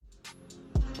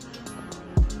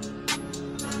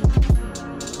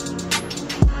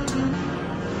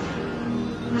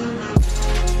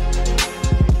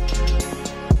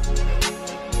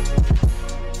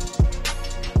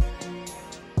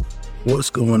What's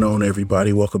going on,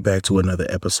 everybody? Welcome back to another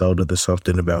episode of the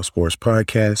Something About Sports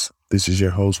podcast. This is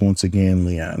your host once again,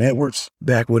 Leon Edwards,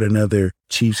 back with another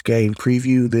Chiefs game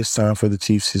preview. This time for the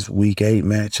Chiefs' Week 8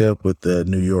 matchup with the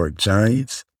New York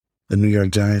Giants. The New York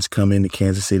Giants come into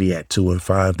Kansas City at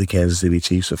 2-5. The Kansas City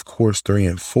Chiefs, of course,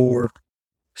 3-4.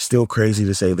 Still crazy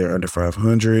to say they're under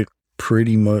 500.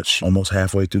 Pretty much almost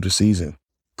halfway through the season.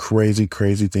 Crazy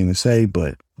thing to say,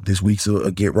 but this week's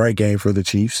a get-right game for the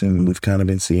Chiefs, and we've kind of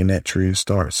been seeing that trend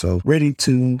start. So ready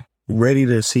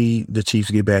to see the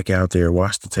Chiefs get back out there,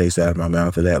 wash the taste out of my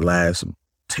mouth of that last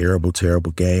terrible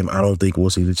game. I don't think we'll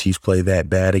see the Chiefs play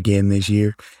that bad again this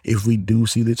year. If we do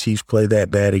see the Chiefs play that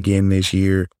bad again this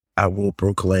year, I will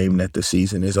proclaim that the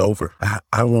season is over.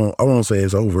 I won't say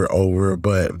it's over,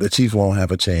 but the Chiefs won't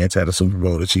have a chance at a Super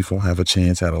Bowl. The Chiefs won't have a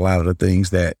chance at a lot of the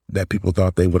things that people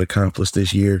thought they would accomplish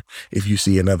this year if you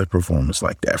see another performance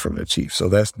like that from the Chiefs. So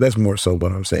that's more so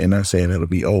what I'm saying. Not saying it'll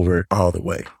be over all the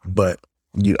way, but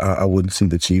I wouldn't see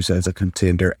the Chiefs as a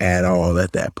contender at all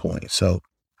at that point. So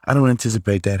I don't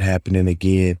anticipate that happening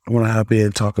again. I want to hop in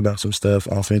and talk about some stuff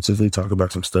offensively, talk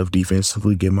about some stuff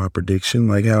defensively, get my prediction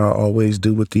like how I always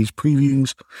do with these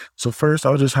previews. So first,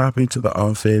 I'll just hop into the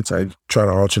offense. I try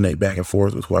to alternate back and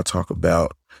forth with what I talk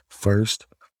about first.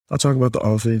 I'll talk about the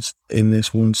offense in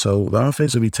this one. So the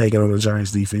offense will be taking on the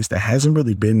Giants defense that hasn't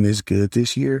really been this good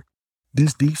this year.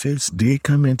 This defense did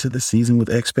come into the season with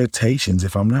expectations.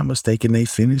 If I'm not mistaken, they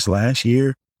finished last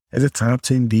year as a top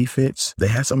 10 defense. They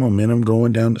had some momentum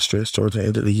going down the stretch towards the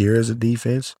end of the year as a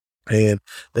defense. And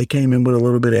they came in with a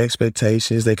little bit of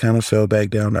expectations. They kind of fell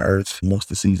back down to earth once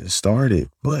the season started.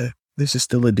 But this is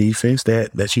still a defense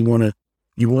that you want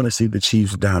to see the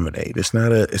Chiefs dominate. It's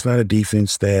not a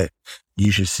defense that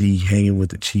you should see hanging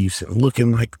with the Chiefs and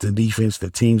looking like the defense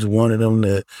that teams wanted them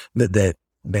to,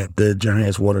 that the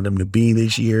Giants wanted them to be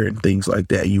this year and things like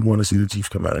that. You want to see the Chiefs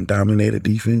come out and dominate a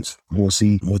defense. We'll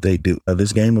see what they do.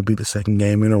 This game will be the second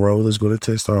game in a row that's going to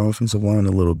test our offensive line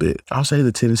a little bit. I'll say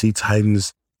the Tennessee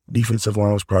Titans defensive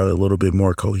line was probably a little bit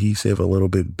more cohesive, a little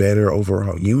bit better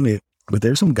overall unit. But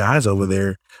there's some guys over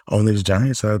there on this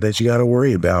Giants side that you got to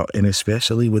worry about, and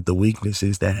especially with the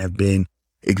weaknesses that have been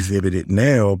exhibited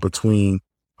now between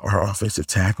our offensive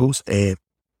tackles and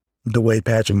the way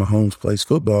Patrick Mahomes plays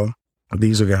football.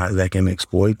 These are guys that can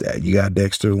exploit that. You got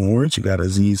Dexter Lawrence, you got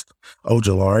Azeez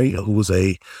Ojulari,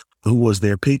 who was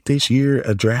their pick this year,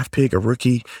 a draft pick, a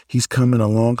rookie. He's coming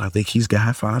along. I think he's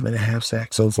got 5.5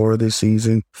 sacks so far this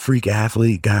season. Freak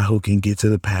athlete, guy who can get to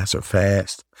the passer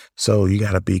fast. So you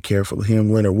got to be careful of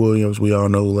him. Leonard Williams, we all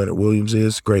know who Leonard Williams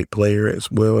is. Great player as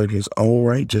well in his own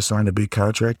right. Just signed a big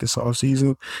contract this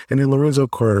offseason. And then Lorenzo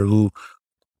Carter, who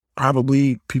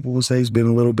probably people will say he's been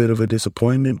a little bit of a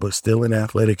disappointment, but still an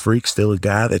athletic freak, still a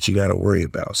guy that you got to worry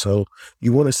about. So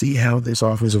you want to see how this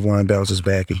offensive line bounces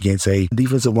back against a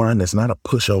defensive line that's not a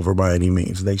pushover by any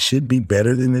means. They should be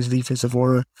better than this defensive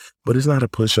line, but it's not a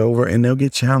pushover, and they'll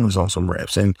get challenged on some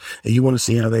reps. And you want to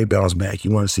see how they bounce back.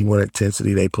 You want to see what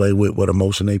intensity they play with, what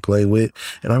emotion they play with.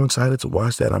 And I'm excited to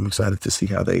watch that. I'm excited to see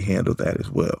how they handle that as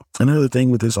well. Another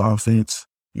thing with this offense,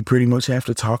 you pretty much have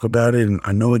to talk about it, and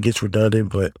I know it gets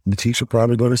redundant, but the Chiefs are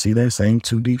probably going to see that same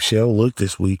two-deep shell look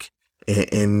this week,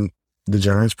 and the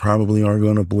Giants probably aren't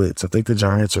going to blitz. I think the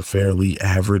Giants are fairly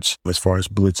average as far as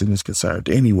blitzing is concerned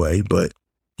anyway, but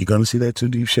you're going to see that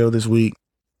two-deep shell this week.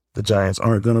 The Giants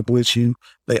aren't going to blitz you.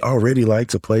 They already like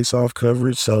to play soft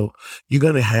coverage, so you're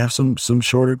going to have some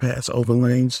shorter pass open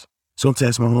lanes. It's going to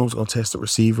test Mahomes, going to test the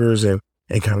receivers and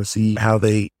kind of see how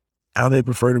they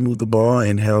prefer to move the ball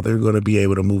and how they're going to be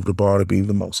able to move the ball to be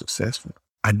the most successful.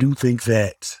 I do think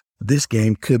that this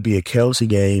game could be a Kelce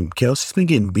game. Kelce's been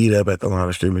getting beat up at the line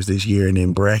of scrimmage this year and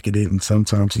then bracketed, and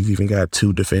sometimes he's even got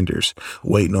two defenders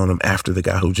waiting on him after the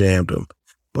guy who jammed him.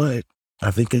 But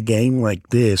I think a game like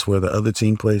this where the other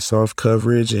team plays soft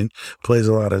coverage and plays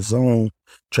a lot of zone,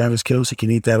 Travis Kelce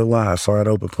can eat that alive, find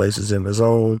open places in the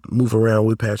zone, move around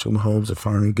with Patrick Mahomes and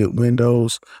find good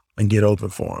windows and get open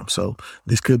for him. So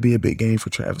this could be a big game for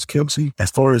Travis Kelce.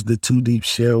 As far as the two-deep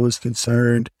shell is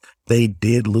concerned, they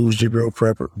did lose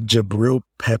Jabril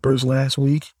Peppers last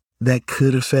week. That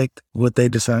could affect what they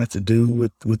decide to do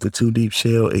with the two-deep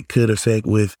shell. It could affect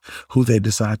with who they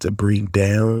decide to bring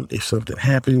down if something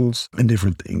happens and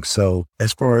different things. So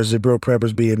as far as Jabril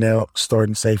Peppers being out,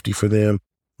 starting safety for them,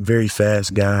 very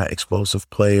fast guy, explosive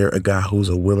player, a guy who's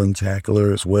a willing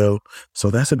tackler as well.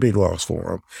 So that's a big loss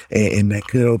for him. And that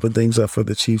could open things up for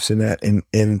the Chiefs in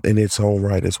its own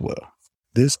right as well.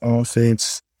 This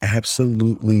offense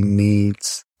absolutely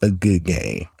needs a good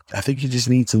game. I think you just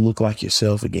need to look like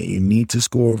yourself again. You need to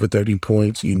score over 30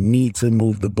 points. You need to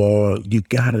move the ball. You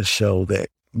got to show that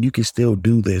you can still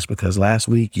do this because last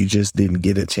week you just didn't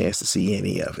get a chance to see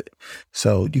any of it.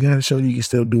 So you got to show you can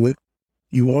still do it.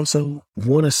 You also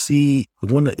want to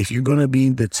if you're going to be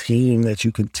the team that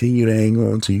you continue to hang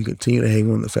on to, you continue to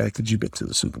hang on the fact that you've been to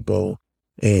the Super Bowl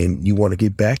and you want to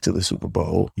get back to the Super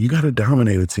Bowl, you got to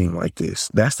dominate a team like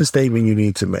this. That's the statement you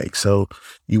need to make. So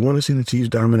you want to see the Chiefs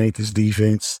dominate this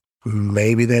defense.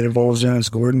 Maybe that involves Josh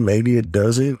Gordon. Maybe it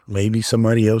doesn't. Maybe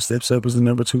somebody else steps up as the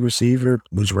number 2 receiver,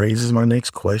 which raises my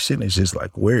next question. It's just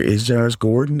like, where is Josh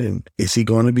Gordon? And is he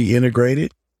going to be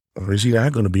integrated or is he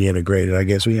not going to be integrated? I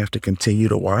guess we have to continue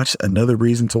to watch. Another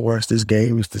reason to watch this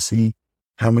game is to see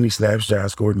how many snaps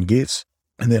Josh Gordon gets.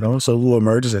 And then also who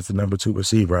emerges as the number 2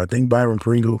 receiver. I think Byron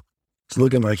Pringle is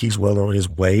looking like he's well on his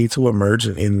way to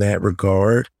emerging in that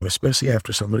regard, especially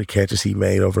after some of the catches he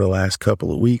made over the last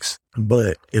couple of weeks.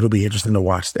 But it'll be interesting to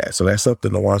watch that. So that's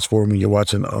something to watch for when you're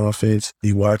watching the offense.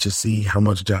 You watch and see how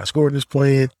much Josh Gordon is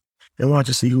playing and watch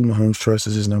and see who Mahomes trusts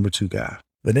as his number 2 guy.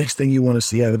 The next thing you want to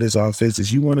see out of this offense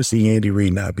is you want to see Andy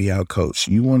Reid not be outcoached.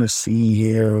 You want to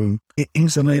see him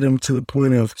insulate him to the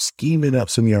point of scheming up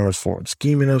some yards for him,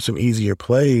 scheming up some easier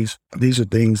plays. These are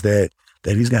things that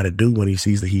he's got to do when he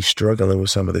sees that he's struggling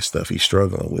with some of the stuff he's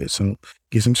struggling with. So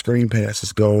get some screen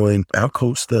passes going,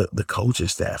 outcoach the coaching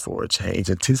staff for a change,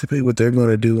 anticipate what they're going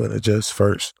to do and adjust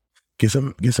first. Get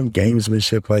some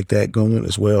gamesmanship like that going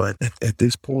as well. At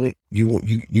this point,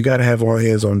 you got to have all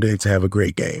hands on deck to have a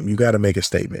great game. You got to make a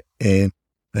statement. And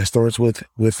that starts with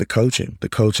the coaching. The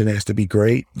coaching has to be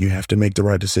great. You have to make the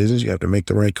right decisions. You have to make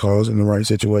the right calls in the right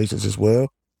situations as well.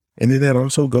 And then that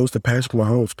also goes to Patrick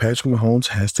Mahomes. Patrick Mahomes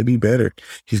has to be better.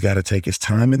 He's got to take his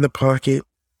time in the pocket.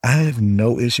 I have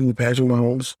no issue with Patrick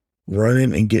Mahomes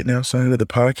running and getting outside of the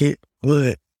pocket,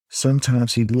 but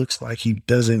sometimes he looks like he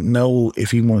doesn't know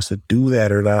if he wants to do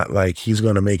that or not. Like he's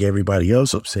going to make everybody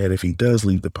else upset if he does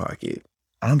leave the pocket.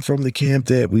 I'm from the camp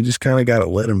that we just kind of got to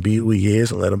let him be who he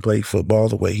is and let him play football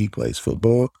the way he plays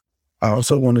football. I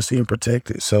also want to see him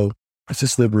protected. So it's a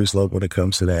slippery slope when it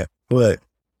comes to that. But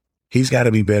he's got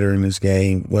to be better in this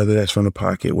game, whether that's from the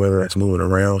pocket, whether that's moving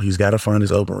around. He's got to find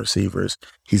his open receivers.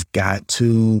 He's got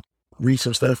to read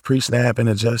some stuff pre-snap and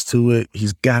adjust to it.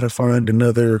 He's got to find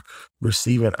another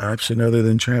receiving option other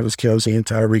than Travis Kelce and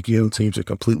Tyreek Hill. Teams are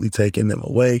completely taking them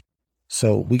away.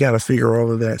 So we got to figure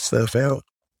all of that stuff out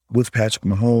with Patrick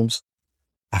Mahomes.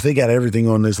 I think out of everything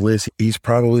on this list, he's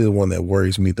probably the one that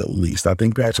worries me the least. I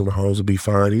think Patrick Mahomes will be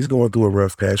fine. He's going through a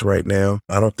rough patch right now.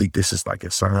 I don't think this is like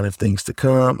a sign of things to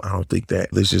come. I don't think that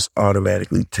this just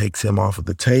automatically takes him off of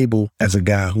the table as a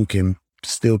guy who can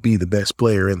still be the best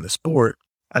player in the sport.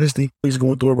 I just think he's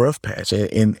going through a rough patch,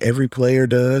 and every player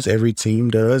does, every team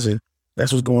does, and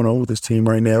that's what's going on with this team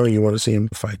right now, and you want to see him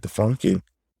fight the funk and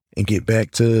get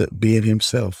back to being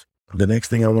himself. The next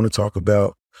thing I want to talk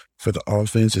about for the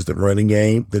offense is the running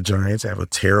game. The Giants have a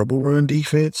terrible run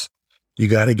defense. You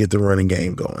got to get the running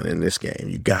game going in this game.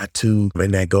 You got to,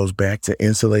 and that goes back to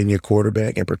insulating your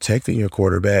quarterback and protecting your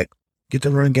quarterback. Get the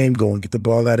run game going. Get the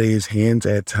ball out of his hands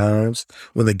at times.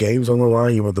 When the game's on the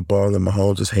line, you want the ball in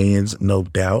Mahomes' hands, no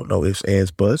doubt, no ifs,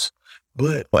 ands, buts.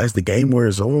 But as the game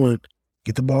wears on,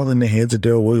 get the ball in the hands of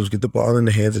Darrell Williams. Get the ball in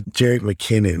the hands of Jerick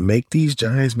McKinnon. Make these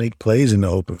Giants make plays in the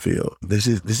open field. This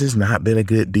has not been a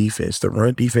good defense. The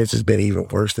run defense has been even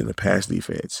worse than the pass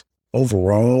defense.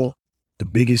 Overall, the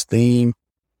biggest theme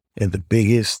and the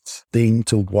biggest thing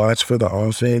to watch for the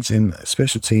offense and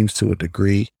special teams to a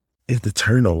degree is the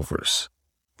turnovers.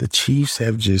 The Chiefs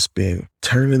have just been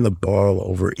turning the ball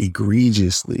over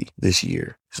egregiously this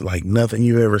year. It's like nothing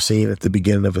you've ever seen at the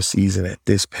beginning of a season at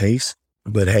this pace.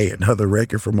 But hey, another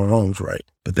record for Mahomes, right?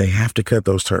 But they have to cut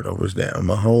those turnovers down.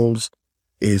 Mahomes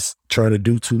is trying to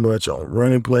do too much on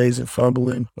running plays and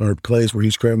fumbling, or plays where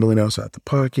he's scrambling outside the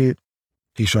pocket.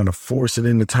 He's trying to force it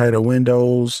into tighter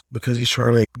windows because he's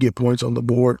trying to get points on the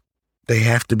board. They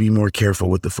have to be more careful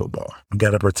with the football. You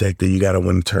got to protect it. You got to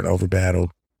win the turnover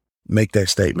battle. Make that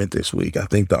statement this week. I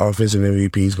think the offensive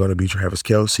MVP is going to be Travis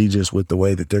Kelce, just with the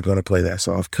way that they're going to play that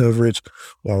soft coverage,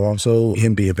 while also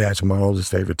him being Patrick Mahomes'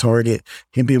 favorite target,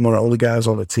 him being one of the only guys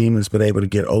on the team that's been able to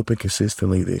get open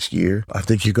consistently this year. I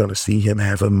think you're going to see him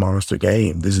have a monster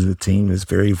game. This is a team that's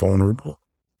very vulnerable.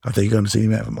 I think you're going to see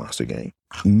him have a monster game.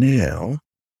 Now,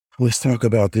 let's talk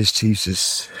about this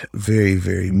Chiefs' very,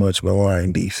 very much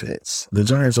maligned defense. The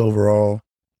Giants overall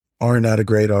are not a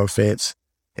great offense.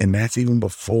 And that's even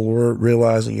before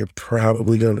realizing you're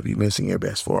probably going to be missing your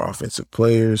best 4 offensive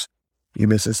players. You're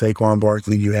missing Saquon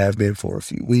Barkley. You have been for a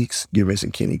few weeks. You're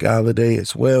missing Kenny Golladay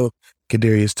as well.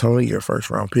 Kadarius Toney, your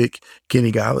first-round pick.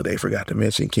 Kenny Golladay, forgot to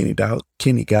mention. Kenny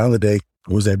Golladay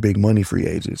was that big money free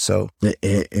agent. So,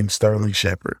 and Sterling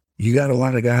Shepard. you got a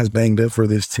lot of guys banged up for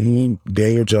this team.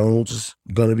 Daniel Jones is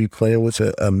going to be playing with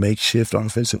a makeshift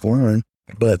offensive line,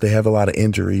 but they have a lot of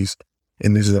injuries,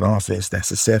 and this is an offense that's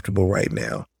susceptible right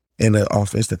now, and an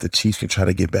offense that the Chiefs can try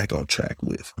to get back on track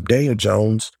with. Daniel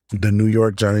Jones, the New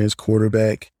York Giants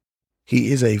quarterback,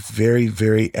 he is a very,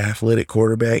 very athletic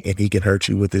quarterback, and he can hurt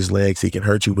you with his legs. He can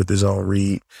hurt you with his own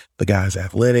read. The guy's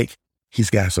athletic. He's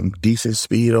got some decent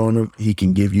speed on him. He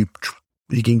can give you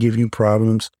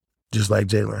problems, just like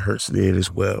Jalen Hurts did as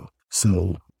well.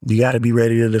 So you got to be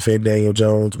ready to defend Daniel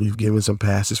Jones. We've given some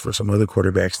passes for some other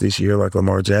quarterbacks this year, like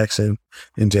Lamar Jackson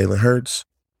and Jalen Hurts.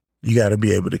 You got to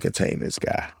be able to contain this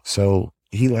guy. So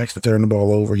he likes to turn the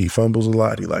ball over. He fumbles a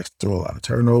lot. He likes to throw a lot of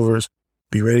turnovers.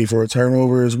 Be ready for a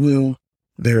turnover as well.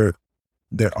 Their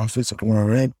offensive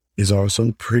line is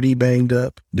also pretty banged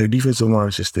up. Their defensive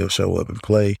line should still show up and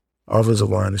play. Offensive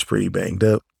line is pretty banged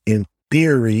up. In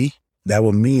theory, that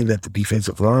would mean that the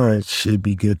defensive line should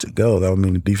be good to go. That would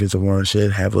mean the defensive line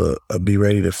should have be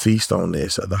ready to feast on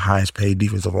this. The highest paid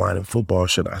defensive line in football,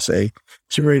 should I say.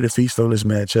 Should be ready to feast on this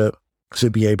matchup.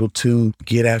 Should be able to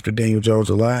get after Daniel Jones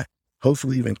a lot.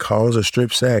 Hopefully even cause a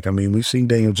strip sack. I mean, we've seen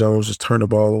Daniel Jones just turn the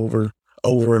ball over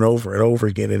and over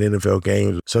again in NFL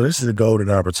games. So this is a golden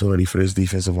opportunity for this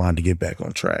defensive line to get back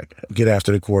on track. Get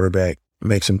after the quarterback,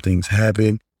 make some things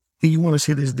happen. You want to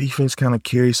see this defense kind of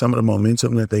carry some of the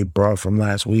momentum that they brought from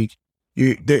last week.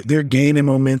 They're gaining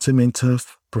momentum in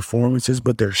tough performances,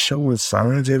 but they're showing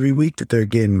signs every week that they're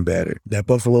getting better. That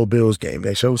Buffalo Bills game,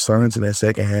 they showed signs in that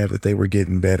second half that they were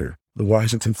getting better. The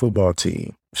Washington football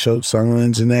team showed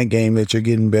signs in that game that you're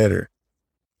getting better.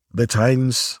 The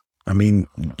Titans, I mean,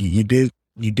 you did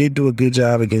do a good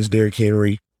job against Derrick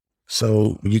Henry,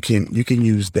 so you can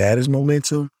use that as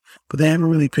momentum. But they haven't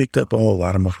really picked up a whole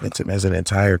lot of momentum as an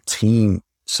entire team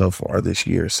so far this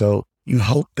year. So you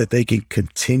hope that they can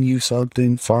continue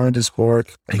something, find a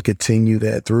spark, and continue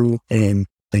that through. And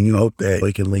you hope that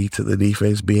it can lead to the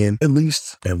defense being at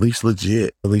least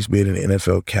legit, at least being an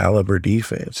NFL caliber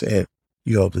defense. And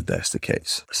you hope that that's the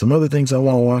case. Some other things I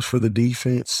want to watch for the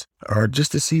defense are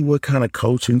just to see what kind of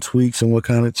coaching tweaks and what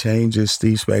kind of changes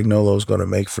Steve Spagnuolo is going to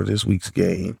make for this week's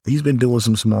game. He's been doing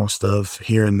some small stuff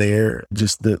here and there,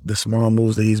 just the small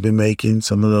moves that he's been making.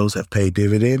 Some of those have paid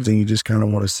dividends, and you just kind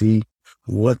of want to see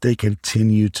what they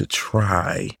continue to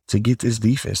try to get this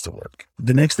defense to work.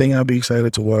 The next thing I'll be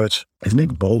excited to watch is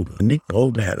Nick Bolton. Nick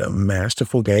Bolton had a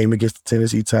masterful game against the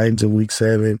Tennessee Titans in Week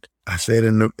 7. I said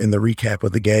in the recap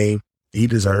of the game, he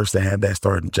deserves to have that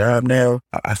starting job now.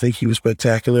 I think he was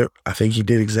spectacular. I think he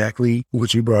did exactly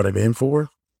what you brought him in for.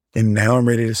 And now I'm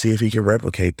ready to see if he can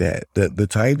replicate that. The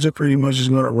Titans are pretty much just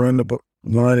going to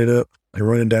line it up and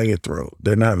run it down your throat.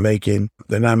 They're not making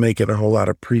a whole lot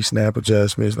of pre-snap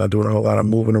adjustments, not doing a whole lot of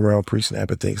moving around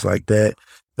pre-snap and things like that.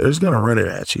 They're just going to run it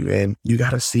at you. And you got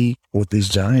to see what this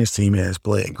Giants team has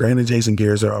played. Granted, Jason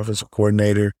Garrett's their offensive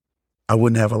coordinator. I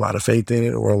wouldn't have a lot of faith in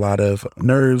it or a lot of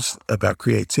nerves about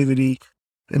creativity.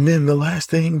 And then the last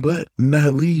thing, but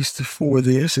not least for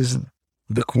this, is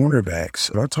the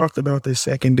cornerbacks. I talked about this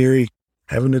secondary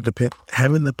having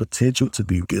the potential to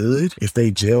be good if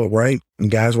they gel right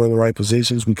and guys were in the right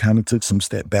positions. We kind of took some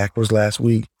step backwards last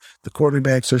week. The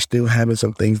quarterbacks are still having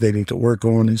some things they need to work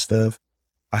on and stuff.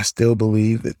 I still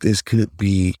believe that this could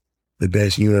be the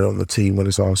best unit on the team when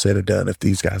it's all said and done if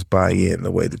these guys buy in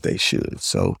the way that they should.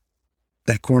 So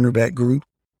that cornerback group,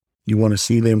 you want to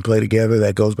see them play together.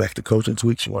 That goes back to coaching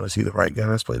tweaks. You want to see the right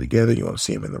guys play together. You want to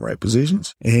see them in the right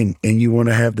positions. And you want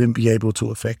to have them be able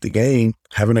to affect the game.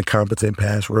 Having a competent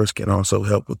pass rush can also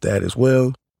help with that as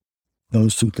well.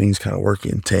 Those two things kind of work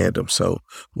in tandem. So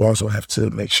we also have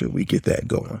to make sure we get that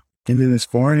going. And then as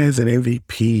far as an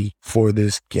MVP for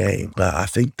this game, I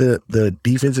think the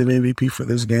defensive MVP for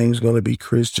this game is going to be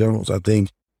Chris Jones. I think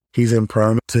he's in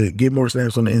prime to get more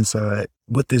snaps on the inside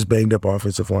with this banged up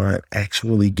offensive line,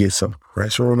 actually get some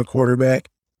pressure on the quarterback.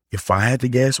 If I had to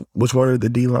guess which one of the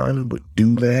D-linemen would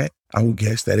do that, I would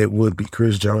guess that it would be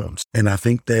Chris Jones. And I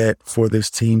think that for this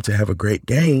team to have a great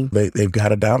game, they've got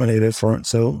to dominate up front.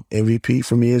 So MVP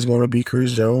for me is going to be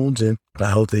Chris Jones. And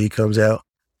I hope that he comes out,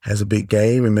 has a big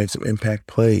game, and makes some impact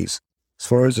plays. As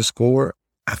far as the score,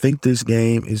 I think this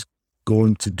game is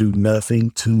going to do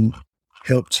nothing to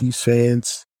help Chiefs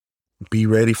fans be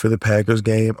ready for the Packers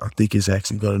game. I think it's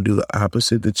actually going to do the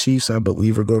opposite. The Chiefs, I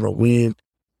believe, are going to win.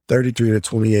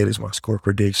 33-28 is my score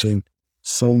prediction.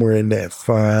 Somewhere in that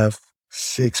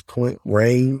 5-6 point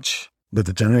range. But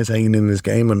the Giants hanging in this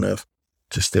game enough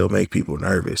to still make people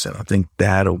nervous. And I think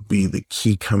that'll be the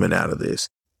key coming out of this.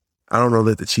 I don't know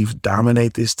that the Chiefs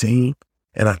dominate this team.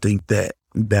 And I think that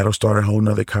that'll start a whole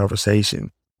nother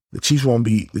conversation The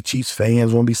Chiefs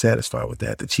fans won't be satisfied with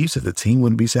that. The Chiefs as a team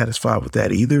wouldn't be satisfied with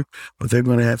that either, but they're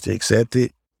going to have to accept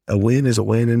it. A win is a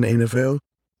win in the NFL.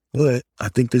 But I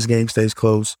think this game stays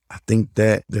close. I think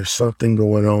that there's something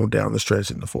going on down the stretch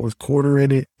in the fourth quarter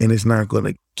in it, and it's not going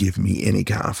to give me any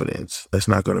confidence. That's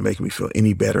not going to make me feel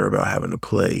any better about having to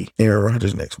play Aaron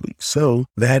Rodgers next week. So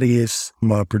that is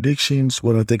my predictions,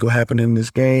 what I think will happen in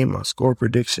this game, my score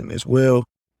prediction as well.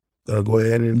 I'll go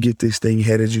ahead and get this thing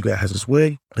headed you guys'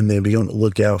 way, and then be on the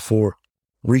lookout for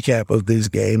recap of this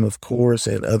game, of course,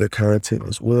 and other content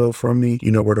as well from me.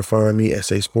 You know where to find me,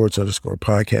 SA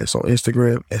Sports_podcast on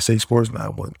Instagram, SA Sports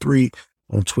 913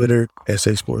 on Twitter,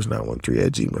 SA Sports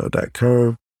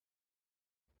 913@gmail.com.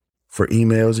 For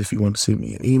emails, if you want to send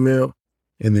me an email,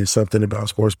 and then Something About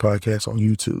Sports Podcast on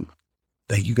YouTube.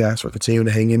 Thank you guys for continuing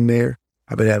to hang in there.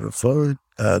 I've been having fun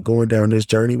going down this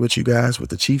journey with you guys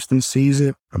with the Chiefs this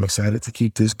season. I'm excited to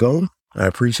keep this going. I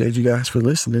appreciate you guys for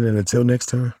listening, and until next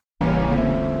time.